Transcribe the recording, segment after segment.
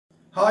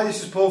Hi,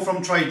 this is Paul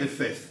from Trade the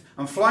Fifth.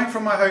 I'm flying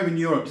from my home in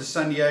Europe to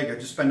San Diego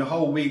to spend a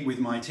whole week with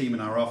my team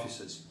and our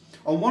officers.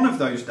 On one of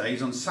those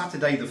days, on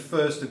Saturday the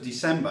 1st of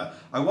December,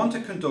 I want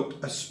to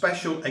conduct a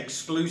special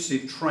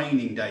exclusive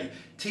training day,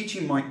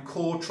 teaching my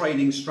core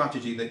trading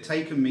strategy that's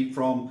taken me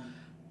from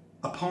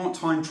a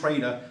part-time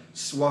trader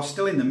while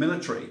still in the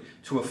military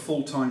to a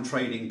full-time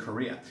trading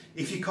career.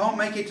 If you can't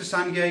make it to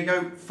San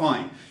Diego,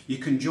 fine. You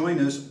can join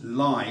us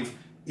live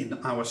in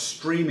our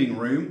streaming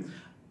room,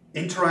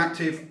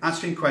 interactive,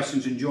 asking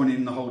questions and joining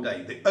in the whole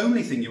day. The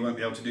only thing you won't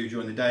be able to do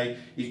during the day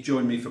is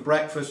join me for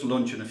breakfast,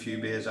 lunch and a few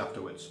beers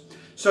afterwards.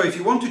 So if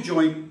you want to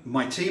join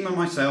my team and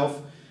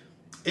myself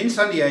in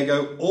San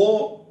Diego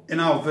or in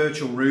our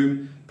virtual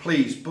room,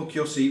 please book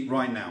your seat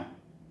right now.